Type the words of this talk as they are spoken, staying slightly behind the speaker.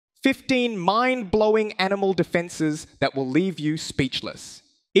15 mind-blowing animal defenses that will leave you speechless.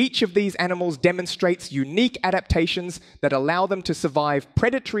 Each of these animals demonstrates unique adaptations that allow them to survive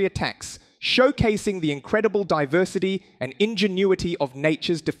predatory attacks, showcasing the incredible diversity and ingenuity of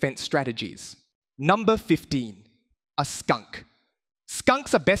nature's defense strategies. Number 15. A skunk.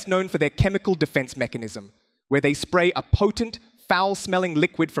 Skunks are best known for their chemical defense mechanism, where they spray a potent, foul-smelling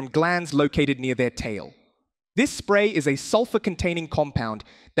liquid from glands located near their tail. This spray is a sulfur-containing compound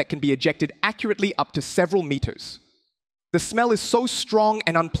that can be ejected accurately up to several meters. The smell is so strong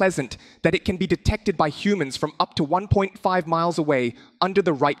and unpleasant that it can be detected by humans from up to 1.5 miles away under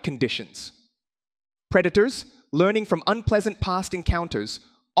the right conditions. Predators, learning from unpleasant past encounters,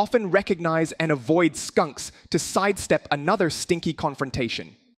 often recognize and avoid skunks to sidestep another stinky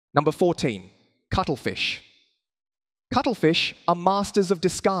confrontation. Number 14. Cuttlefish. Cuttlefish are masters of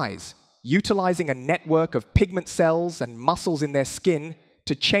disguise, utilizing a network of pigment cells and muscles in their skin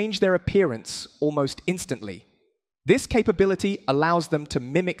to change their appearance almost instantly. This capability allows them to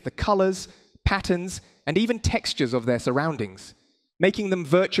mimic the colors, patterns, and even textures of their surroundings, making them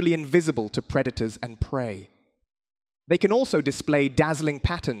virtually invisible to predators and prey. They can also display dazzling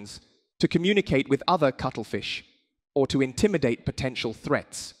patterns to communicate with other cuttlefish or to intimidate potential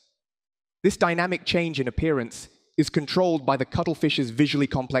threats. This dynamic change in appearance is controlled by the cuttlefish's visually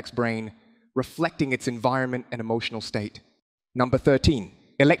complex brain, reflecting its environment and emotional state. Number 13.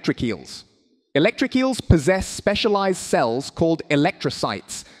 Electric eels. Electric eels possess specialized cells called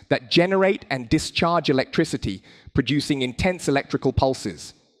electrocytes that generate and discharge electricity, producing intense electrical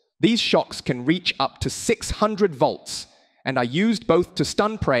pulses. These shocks can reach up to 600 volts and are used both to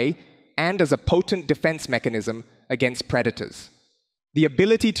stun prey and as a potent defense mechanism against predators. The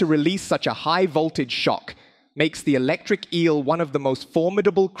ability to release such a high-voltage shock makes the electric eel one of the most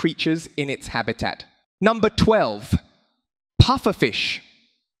formidable creatures in its habitat. Number 12. Pufferfish.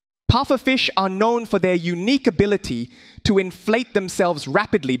 Pufferfish are known for their unique ability to inflate themselves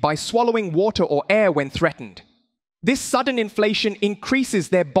rapidly by swallowing water or air when threatened. This sudden inflation increases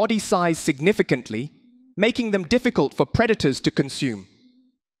their body size significantly, making them difficult for predators to consume.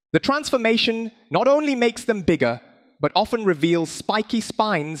 The transformation not only makes them bigger, but often reveals spiky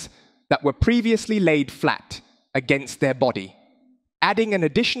spines that were previously laid flat against their body, adding an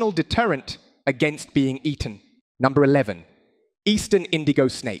additional deterrent against being eaten. Number 11. Eastern indigo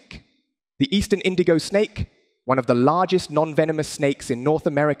snake. The eastern indigo snake, one of the largest non-venomous snakes in North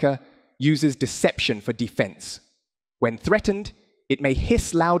America, uses deception for defense. When threatened, it may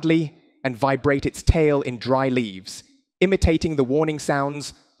hiss loudly and vibrate its tail in dry leaves, imitating the warning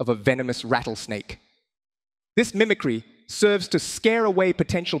sounds of a venomous rattlesnake. This mimicry serves to scare away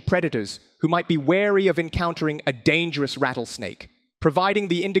potential predators who might be wary of encountering a dangerous rattlesnake, providing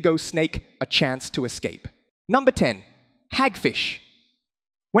the indigo snake a chance to escape. Number 10. Hagfish.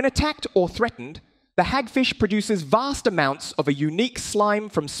 When attacked or threatened, the hagfish produces vast amounts of a unique slime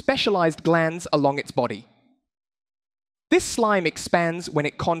from specialized glands along its body. This slime expands when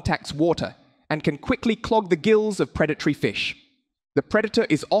it contacts water and can quickly clog the gills of predatory fish. The predator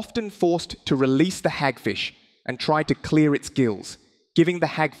is often forced to release the hagfish and try to clear its gills, giving the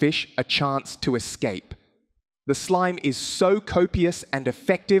hagfish a chance to escape. The slime is so copious and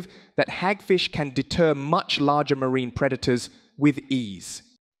effective that hagfish can deter much larger marine predators with ease.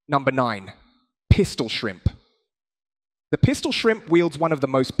 Number 9. Pistol shrimp. The pistol shrimp wields one of the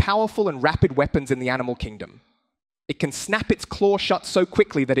most powerful and rapid weapons in the animal kingdom. It can snap its claw shut so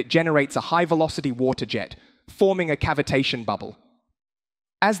quickly that it generates a high-velocity water jet, forming a cavitation bubble.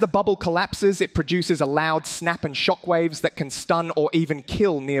 As the bubble collapses, it produces a loud snap and shock waves that can stun or even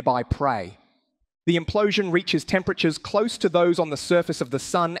kill nearby prey. The implosion reaches temperatures close to those on the surface of the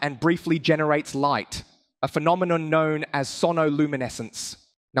sun and briefly generates light, a phenomenon known as sonoluminescence.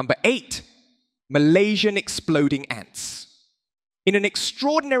 Number 8. Malaysian exploding ants. In an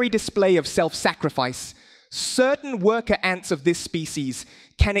extraordinary display of self-sacrifice, certain worker ants of this species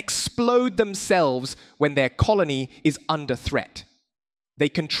can explode themselves when their colony is under threat. They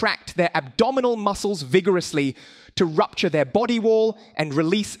contract their abdominal muscles vigorously to rupture their body wall and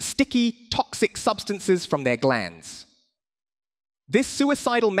release sticky, toxic substances from their glands. This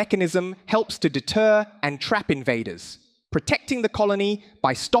suicidal mechanism helps to deter and trap invaders, protecting the colony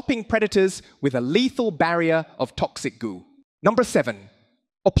by stopping predators with a lethal barrier of toxic goo. Number 7.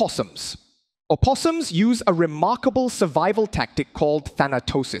 Opossums. Opossums use a remarkable survival tactic called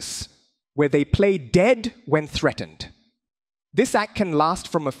thanatosis, where they play dead when threatened. This act can last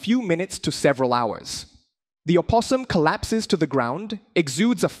from a few minutes to several hours. The opossum collapses to the ground,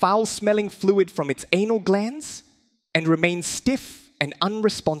 exudes a foul-smelling fluid from its anal glands, and remains stiff and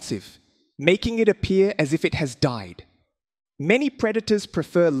unresponsive, making it appear as if it has died. Many predators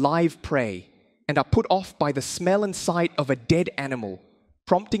prefer live prey and are put off by the smell and sight of a dead animal,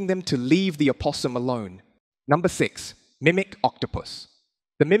 prompting them to leave the opossum alone. Number 6. Mimic octopus.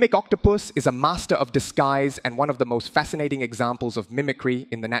 The mimic octopus is a master of disguise and one of the most fascinating examples of mimicry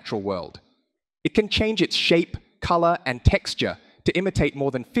in the natural world. It can change its shape, color, and texture to imitate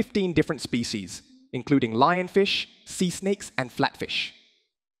more than 15 different species, including lionfish, sea snakes, and flatfish.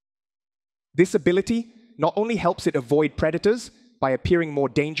 This ability not only helps it avoid predators by appearing more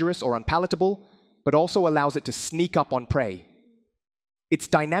dangerous or unpalatable, but also allows it to sneak up on prey. Its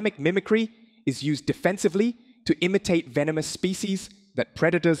dynamic mimicry is used defensively to imitate venomous species that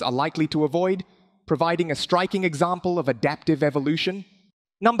predators are likely to avoid, providing a striking example of adaptive evolution.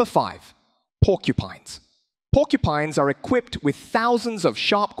 Number 5. Porcupines. Porcupines are equipped with thousands of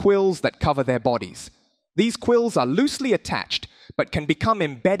sharp quills that cover their bodies. These quills are loosely attached, but can become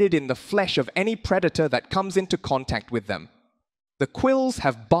embedded in the flesh of any predator that comes into contact with them. The quills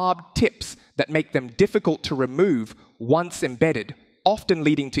have barbed tips that make them difficult to remove once embedded, often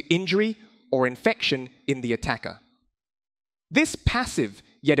leading to injury or infection in the attacker. This passive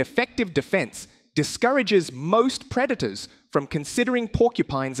yet effective defense discourages most predators from considering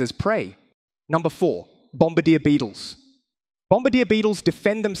porcupines as prey. Number 4. Bombardier beetles. Bombardier beetles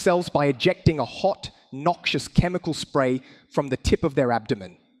defend themselves by ejecting a hot, noxious chemical spray from the tip of their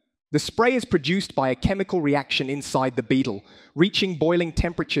abdomen. The spray is produced by a chemical reaction inside the beetle, reaching boiling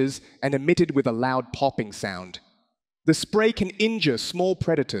temperatures and emitted with a loud popping sound. The spray can injure small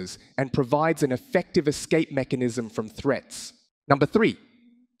predators and provides an effective escape mechanism from threats. Number 3.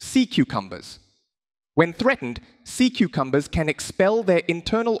 Sea cucumbers. When threatened, sea cucumbers can expel their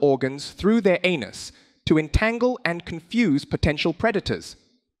internal organs through their anus to entangle and confuse potential predators.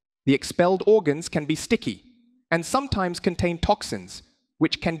 The expelled organs can be sticky and sometimes contain toxins,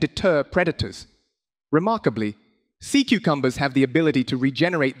 which can deter predators. Remarkably, sea cucumbers have the ability to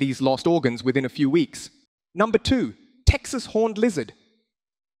regenerate these lost organs within a few weeks. Number 2. Texas horned lizard.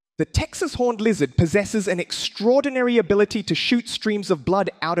 The Texas horned lizard possesses an extraordinary ability to shoot streams of blood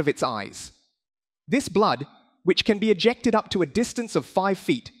out of its eyes. This blood, which can be ejected up to a distance of 5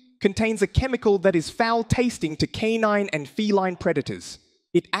 feet, contains a chemical that is foul-tasting to canine and feline predators.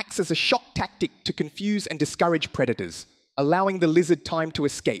 It acts as a shock tactic to confuse and discourage predators, allowing the lizard time to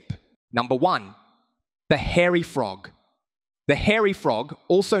escape. Number 1. The hairy frog. The hairy frog,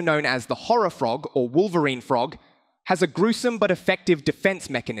 also known as the horror frog or Wolverine frog, has a gruesome but effective defense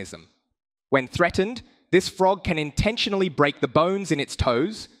mechanism. When threatened, this frog can intentionally break the bones in its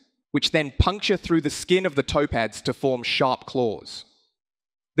toes, which then puncture through the skin of the toe pads to form sharp claws.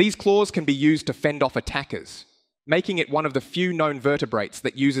 These claws can be used to fend off attackers, making it one of the few known vertebrates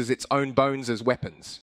that uses its own bones as weapons.